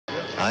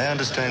I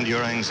understand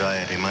your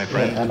anxiety, my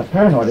friend. And the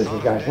paranoid is the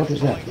guy. What is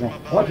that?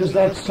 What does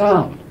that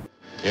sound?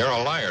 You're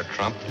a liar,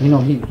 Trump. You know,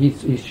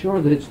 he's sure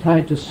that it's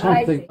tied to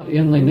something.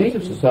 In the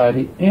native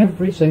society,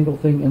 every single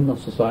thing in the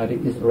society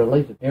is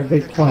related. Every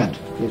plant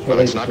is related. Well,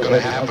 it's not going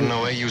to happen the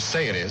way you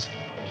say it is.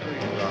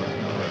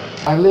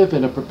 I live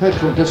in a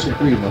perpetual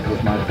disagreement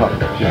with my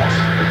public, yes.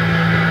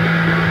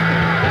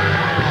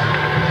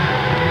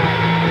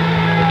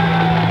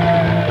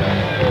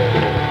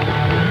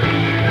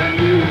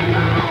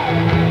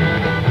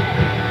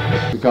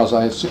 Because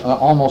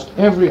almost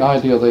every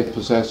idea they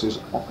possess is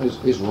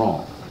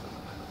wrong.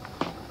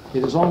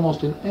 It is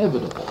almost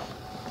inevitable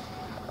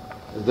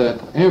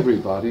that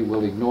everybody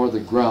will ignore the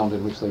ground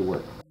in which they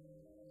work.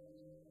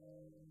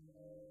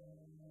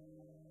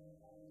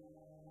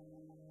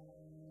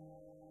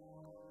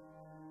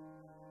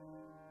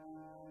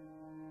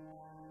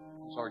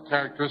 Or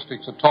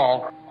characteristics at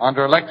all.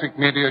 Under electric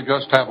media, you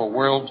just have a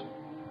world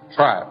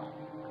triad.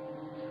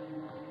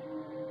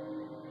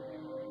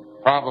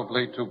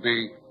 Probably to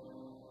be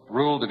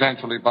ruled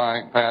eventually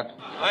by Pat.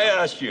 I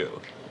ask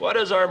you, what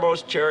is our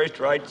most cherished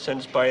right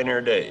since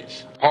pioneer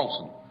days?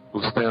 Paulson.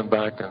 Who stand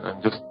back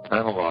and just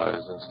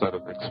analyze instead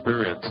of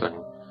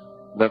experiencing,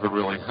 never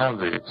really have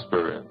the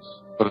experience.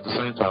 But at the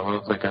same time, I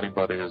don't think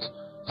anybody is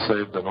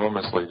saved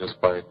enormously just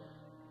by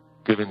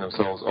giving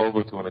themselves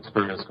over to an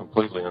experience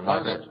completely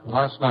immersed.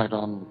 Last night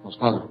on the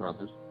Smothers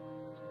Brothers,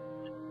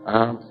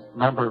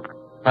 remember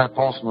Pat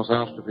Paulson was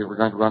asked if he were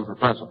going to run for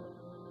president.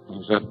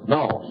 He said,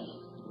 no.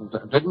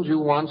 Didn't you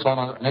once on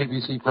an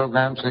ABC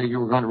program say you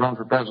were going to run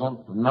for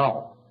president?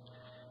 No.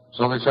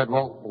 So they said,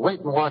 well,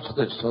 wait and watch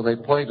this. So they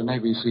played an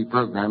ABC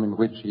program in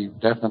which he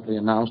definitely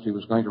announced he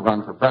was going to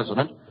run for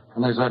president.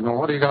 And they said, well,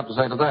 what do you got to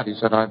say to that? He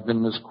said, I've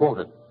been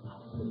misquoted.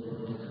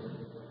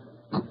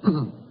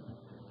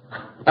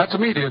 That's a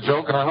media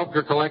joke, and I hope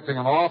you're collecting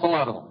an awful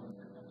lot of them.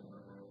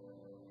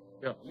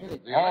 Yeah.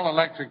 The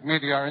all-electric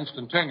media are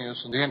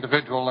instantaneous, and the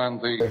individual and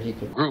the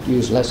group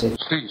cease.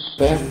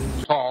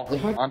 Tall.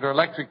 Under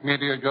electric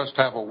media, you just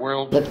have a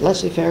world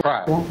laissez-faire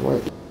triad. won't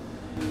work.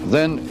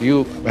 Then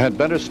you had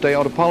better stay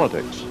out of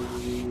politics.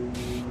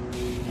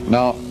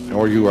 Now,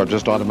 or you are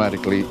just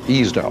automatically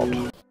eased out.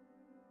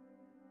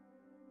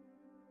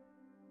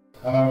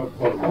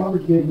 What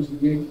Robert gave us the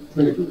game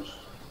triggers.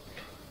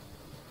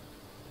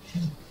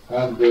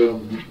 And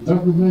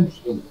never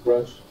mentioned in the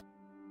press.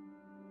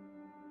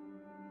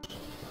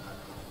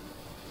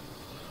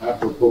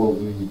 Apropos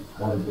the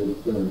Watergate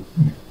affair.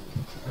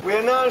 We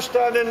are now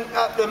standing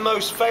at the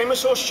most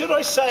famous, or should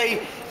I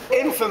say,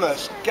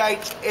 infamous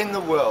gate in the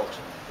world.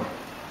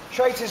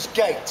 Traitor's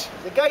Gate.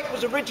 The gate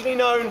was originally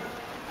known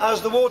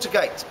as the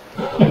Watergate.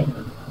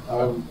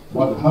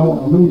 But how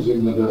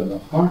amazing that a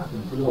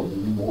apartment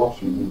building in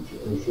Washington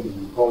should have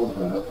been called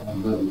that,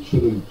 and that it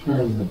should in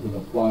turn have been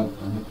applied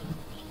to Nixon.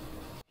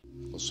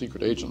 The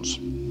secret agents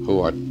who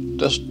are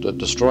just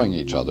destroying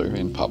each other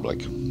in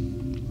public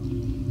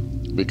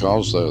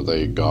because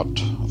they got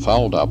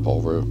fouled up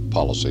over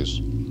policies.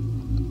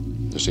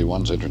 You see,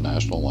 one's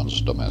international,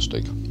 one's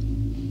domestic.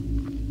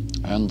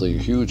 And the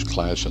huge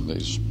clash in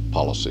these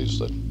policies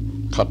that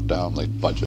cut down the budget.